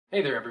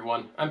Hey there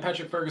everyone, I'm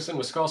Patrick Ferguson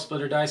with Skull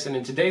Splitter Dice, and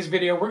in today's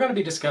video we're going to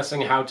be discussing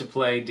how to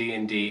play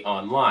D&D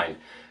online.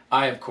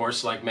 I, of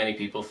course, like many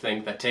people,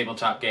 think that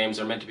tabletop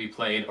games are meant to be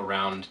played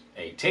around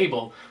a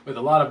table with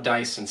a lot of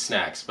dice and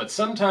snacks, but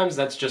sometimes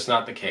that's just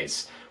not the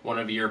case. One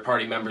of your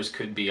party members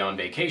could be on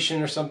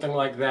vacation or something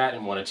like that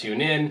and want to tune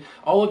in.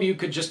 All of you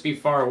could just be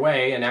far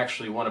away and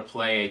actually want to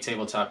play a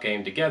tabletop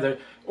game together,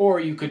 or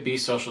you could be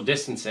social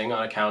distancing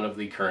on account of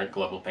the current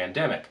global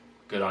pandemic.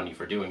 Good on you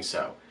for doing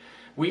so.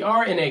 We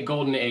are in a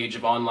golden age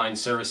of online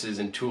services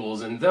and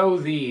tools, and though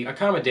the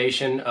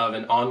accommodation of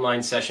an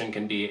online session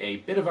can be a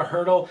bit of a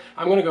hurdle,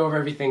 I'm going to go over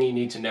everything you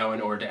need to know in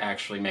order to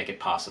actually make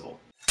it possible.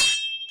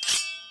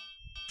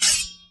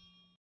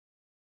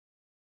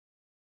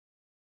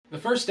 The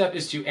first step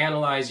is to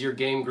analyze your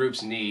game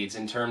group's needs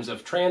in terms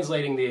of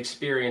translating the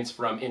experience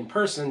from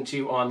in-person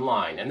to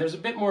online, and there's a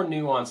bit more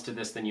nuance to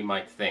this than you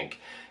might think.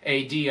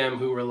 A DM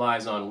who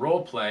relies on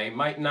roleplay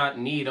might not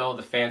need all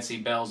the fancy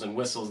bells and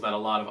whistles that a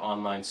lot of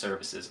online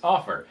services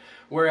offer,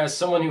 whereas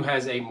someone who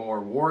has a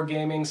more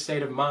wargaming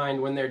state of mind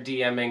when they're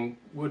DMing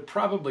would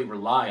probably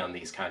rely on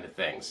these kind of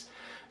things.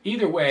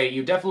 Either way,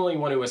 you definitely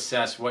want to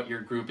assess what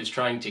your group is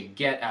trying to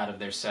get out of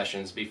their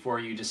sessions before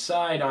you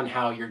decide on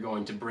how you're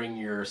going to bring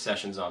your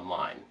sessions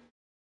online.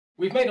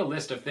 We've made a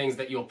list of things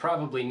that you'll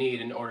probably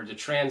need in order to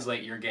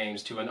translate your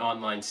games to an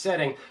online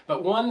setting,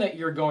 but one that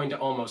you're going to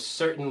almost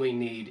certainly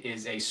need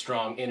is a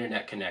strong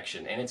internet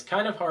connection, and it's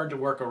kind of hard to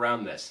work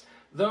around this,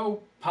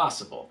 though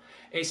possible.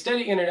 A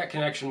steady internet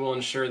connection will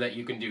ensure that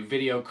you can do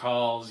video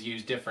calls,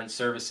 use different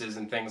services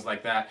and things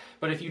like that,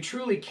 but if you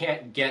truly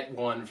can't get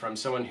one from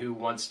someone who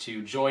wants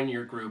to join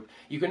your group,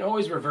 you can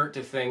always revert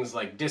to things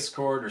like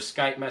Discord or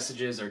Skype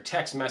messages or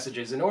text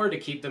messages in order to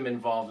keep them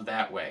involved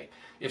that way.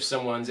 If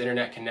someone's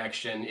internet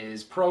connection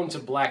is prone to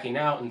blacking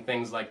out and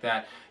things like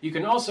that, you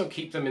can also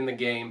keep them in the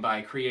game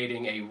by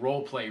creating a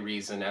roleplay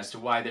reason as to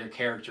why their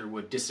character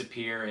would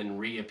disappear and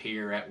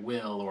reappear at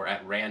will or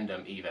at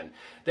random even.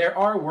 There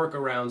are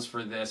workarounds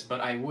for this,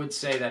 but I would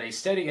say that a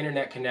steady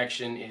internet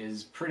connection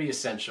is pretty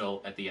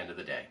essential at the end of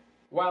the day.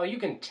 While you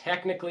can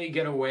technically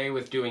get away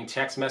with doing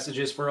text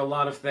messages for a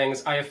lot of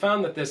things, I have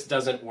found that this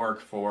doesn't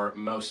work for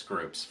most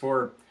groups,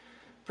 for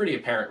pretty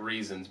apparent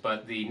reasons,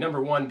 but the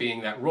number one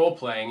being that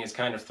role-playing is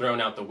kind of thrown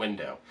out the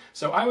window.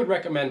 So I would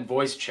recommend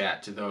voice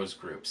chat to those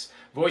groups.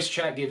 Voice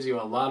chat gives you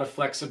a lot of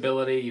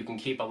flexibility, you can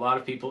keep a lot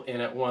of people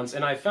in at once,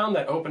 and I found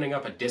that opening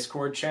up a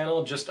Discord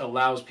channel just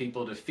allows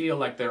people to feel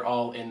like they're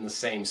all in the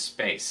same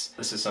space.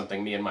 This is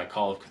something me and my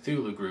Call of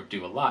Cthulhu group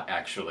do a lot,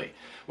 actually.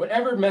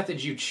 Whatever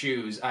method you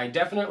choose, I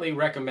definitely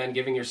recommend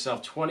giving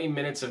yourself 20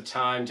 minutes of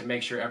time to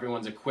make sure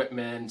everyone's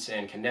equipment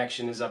and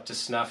connection is up to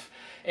snuff.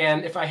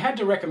 And if I had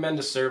to recommend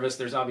a service,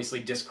 there's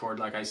obviously Discord,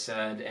 like I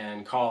said,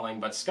 and calling,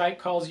 but Skype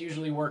calls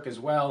usually work as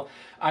well.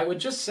 I would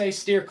just say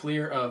steer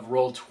clear of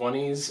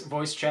Roll20's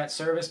voice chat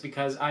service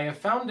because I have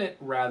found it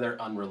rather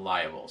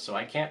unreliable, so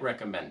I can't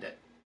recommend it.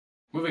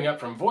 Moving up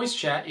from voice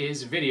chat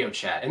is video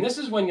chat, and this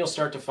is when you'll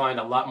start to find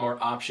a lot more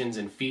options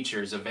and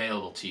features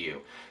available to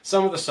you.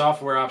 Some of the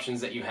software options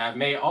that you have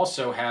may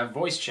also have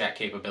voice chat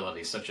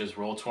capabilities, such as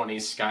Roll20,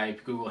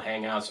 Skype, Google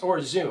Hangouts,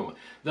 or Zoom,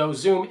 though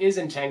Zoom is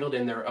entangled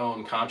in their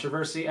own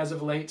controversy as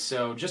of late,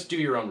 so just do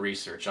your own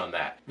research on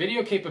that.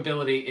 Video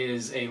capability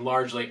is a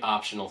largely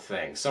optional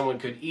thing. Someone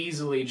could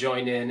easily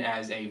join in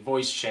as a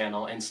voice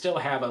channel and still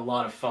have a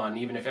lot of fun,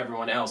 even if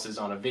everyone else is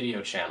on a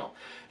video channel.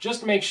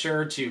 Just make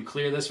sure to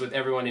clear this with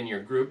everyone in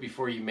your group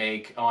before you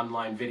make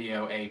online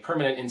video a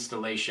permanent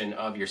installation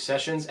of your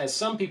sessions, as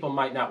some people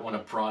might not want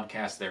to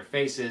broadcast their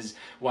faces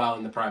while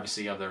in the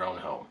privacy of their own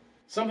home.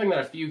 Something that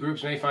a few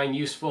groups may find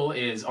useful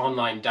is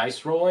online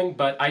dice rolling,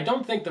 but I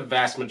don't think the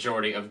vast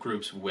majority of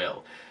groups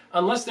will.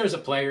 Unless there's a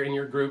player in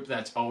your group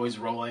that's always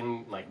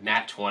rolling like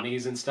nat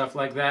 20s and stuff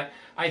like that,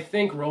 I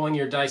think rolling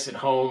your dice at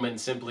home and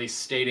simply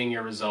stating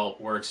your result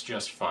works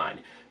just fine.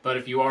 But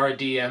if you are a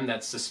DM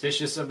that's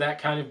suspicious of that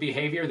kind of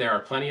behavior, there are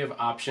plenty of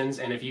options,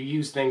 and if you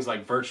use things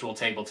like virtual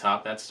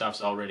tabletop, that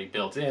stuff's already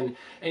built in,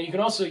 and you can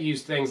also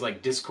use things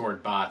like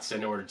Discord bots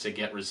in order to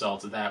get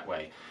results that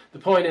way. The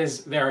point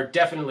is, there are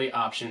definitely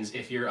options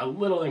if you're a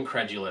little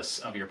incredulous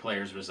of your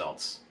players'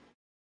 results.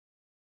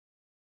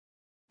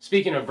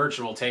 Speaking of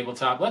virtual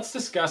tabletop, let's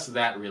discuss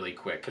that really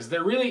quick, because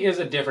there really is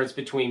a difference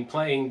between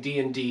playing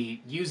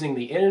D&D using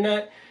the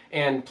internet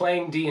and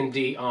playing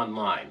D&D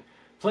online.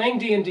 Playing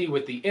D&D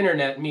with the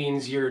internet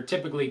means you're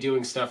typically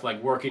doing stuff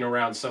like working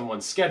around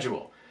someone's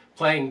schedule.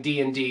 Playing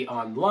D&D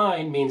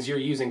online means you're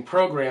using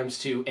programs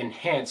to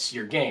enhance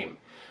your game.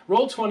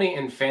 Roll20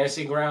 and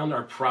Fantasy Ground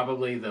are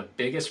probably the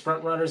biggest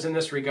frontrunners in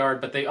this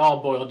regard, but they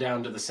all boil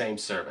down to the same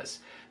service.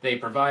 They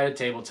provide a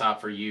tabletop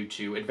for you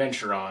to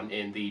adventure on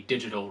in the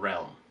digital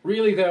realm.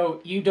 Really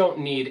though, you don't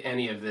need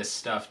any of this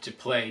stuff to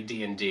play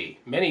D&D.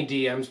 Many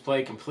DMs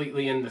play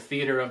completely in the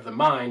theater of the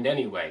mind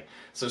anyway,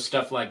 so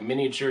stuff like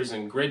miniatures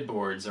and grid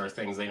boards are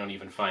things they don't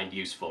even find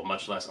useful,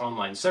 much less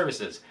online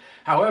services.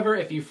 However,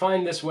 if you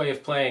find this way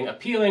of playing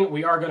appealing,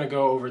 we are going to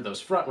go over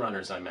those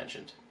frontrunners I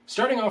mentioned.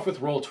 Starting off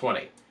with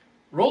Roll20.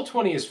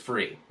 Roll20 is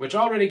free, which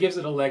already gives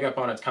it a leg up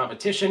on its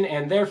competition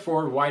and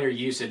therefore wider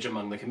usage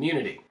among the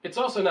community. It's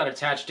also not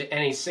attached to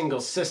any single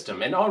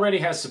system and already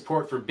has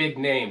support for big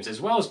names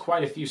as well as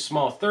quite a few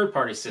small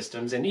third-party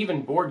systems and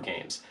even board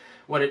games.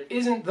 What it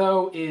isn't,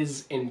 though,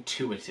 is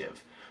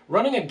intuitive.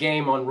 Running a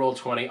game on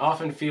Roll20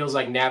 often feels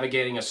like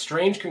navigating a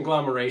strange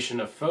conglomeration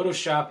of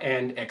Photoshop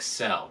and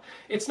Excel.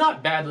 It's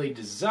not badly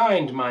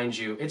designed, mind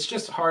you, it's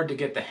just hard to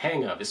get the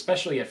hang of,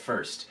 especially at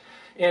first.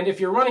 And if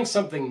you're running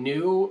something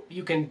new,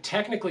 you can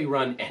technically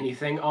run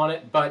anything on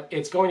it, but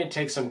it's going to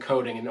take some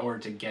coding in order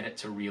to get it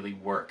to really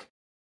work.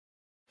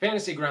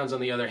 Fantasy Grounds,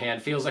 on the other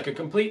hand, feels like a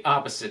complete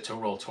opposite to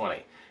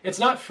Roll20. It's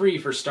not free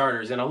for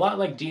starters, and a lot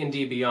like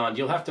D&D Beyond,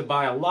 you'll have to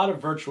buy a lot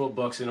of virtual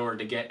books in order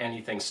to get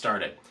anything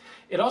started.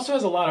 It also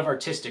has a lot of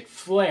artistic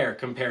flair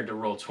compared to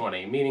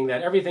Roll20, meaning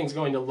that everything's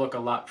going to look a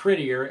lot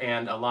prettier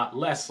and a lot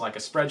less like a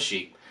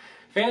spreadsheet.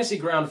 Fantasy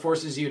Ground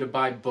forces you to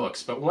buy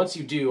books, but once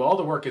you do, all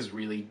the work is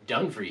really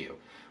done for you.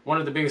 One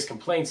of the biggest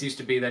complaints used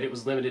to be that it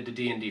was limited to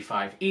D&D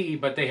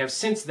 5e, but they have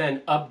since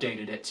then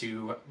updated it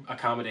to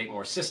accommodate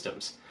more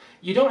systems.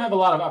 You don't have a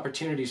lot of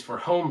opportunities for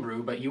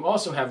homebrew, but you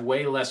also have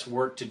way less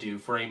work to do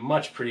for a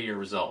much prettier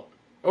result.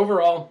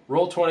 Overall,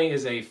 Roll20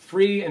 is a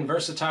free and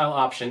versatile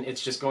option.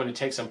 It's just going to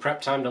take some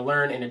prep time to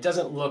learn, and it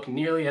doesn't look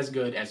nearly as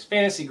good as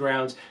Fantasy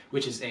Grounds,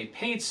 which is a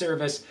paid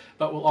service,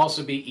 but will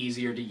also be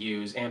easier to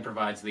use and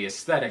provides the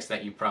aesthetics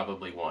that you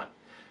probably want.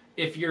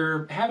 If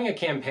you're having a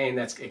campaign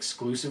that's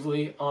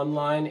exclusively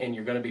online and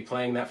you're going to be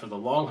playing that for the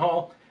long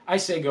haul, I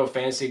say go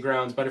Fantasy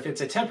Grounds, but if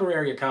it's a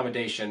temporary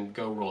accommodation,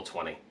 go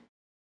Roll20.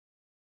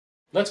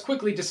 Let's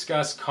quickly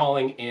discuss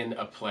calling in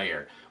a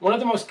player. One of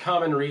the most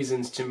common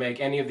reasons to make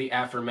any of the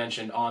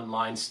aforementioned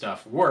online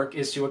stuff work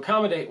is to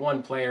accommodate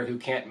one player who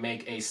can't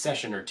make a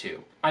session or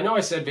two. I know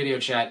I said video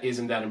chat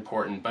isn't that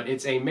important, but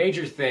it's a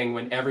major thing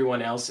when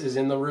everyone else is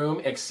in the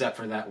room except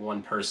for that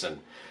one person.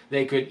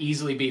 They could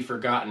easily be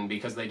forgotten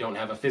because they don't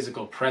have a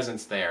physical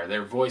presence there.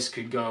 Their voice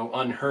could go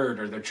unheard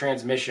or their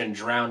transmission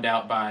drowned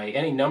out by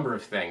any number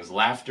of things,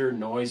 laughter,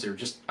 noise, or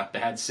just a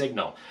bad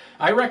signal.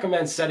 I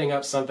recommend setting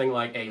up something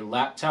like a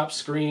laptop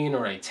screen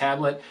or a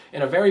tablet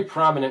in a very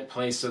prominent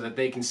place so that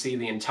they can see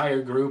the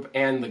entire group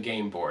and the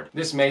game board.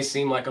 This may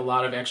seem like a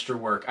lot of extra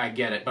work, I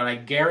get it, but I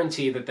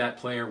guarantee that that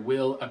player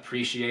will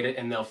appreciate it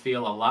and they'll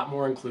feel a lot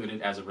more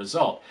included as a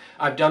result.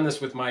 I've done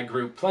this with my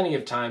group plenty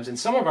of times, and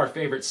some of our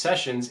favorite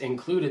sessions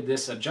included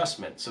this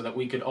adjustment so that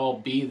we could all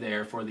be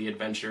there for the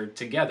adventure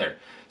together.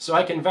 So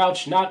I can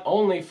vouch not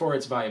only for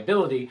its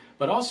viability,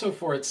 but also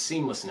for its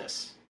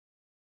seamlessness.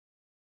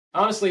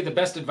 Honestly, the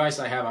best advice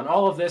I have on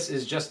all of this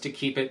is just to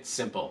keep it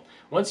simple.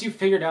 Once you've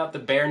figured out the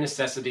bare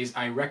necessities,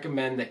 I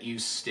recommend that you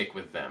stick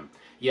with them.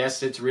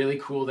 Yes, it's really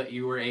cool that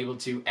you were able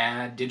to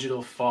add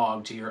digital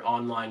fog to your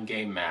online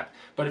game map,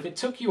 but if it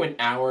took you an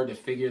hour to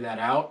figure that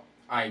out,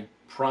 I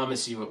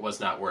promise you it was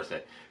not worth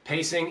it.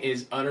 Pacing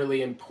is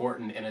utterly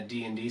important in a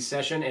D&D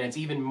session, and it's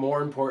even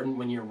more important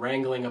when you're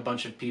wrangling a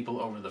bunch of people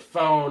over the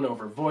phone,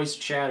 over voice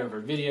chat, over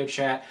video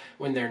chat,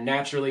 when they're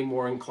naturally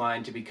more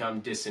inclined to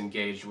become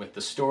disengaged with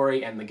the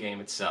story and the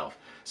game itself.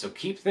 So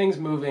keep things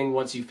moving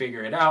once you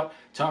figure it out,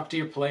 talk to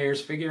your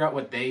players, figure out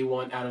what they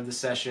want out of the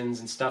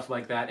sessions and stuff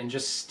like that, and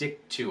just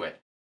stick to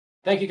it.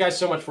 Thank you guys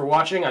so much for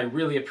watching. I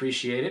really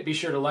appreciate it. Be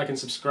sure to like and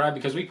subscribe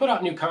because we put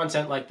out new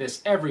content like this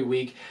every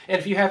week. And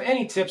if you have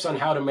any tips on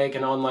how to make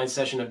an online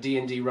session of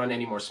D&D run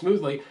any more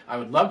smoothly, I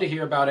would love to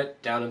hear about it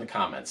down in the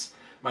comments.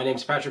 My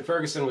name's Patrick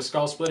Ferguson with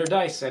Skull Splitter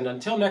Dice, and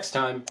until next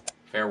time,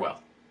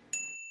 farewell.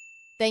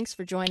 Thanks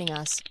for joining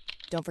us.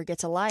 Don't forget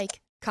to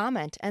like,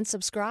 comment, and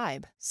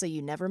subscribe so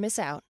you never miss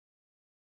out.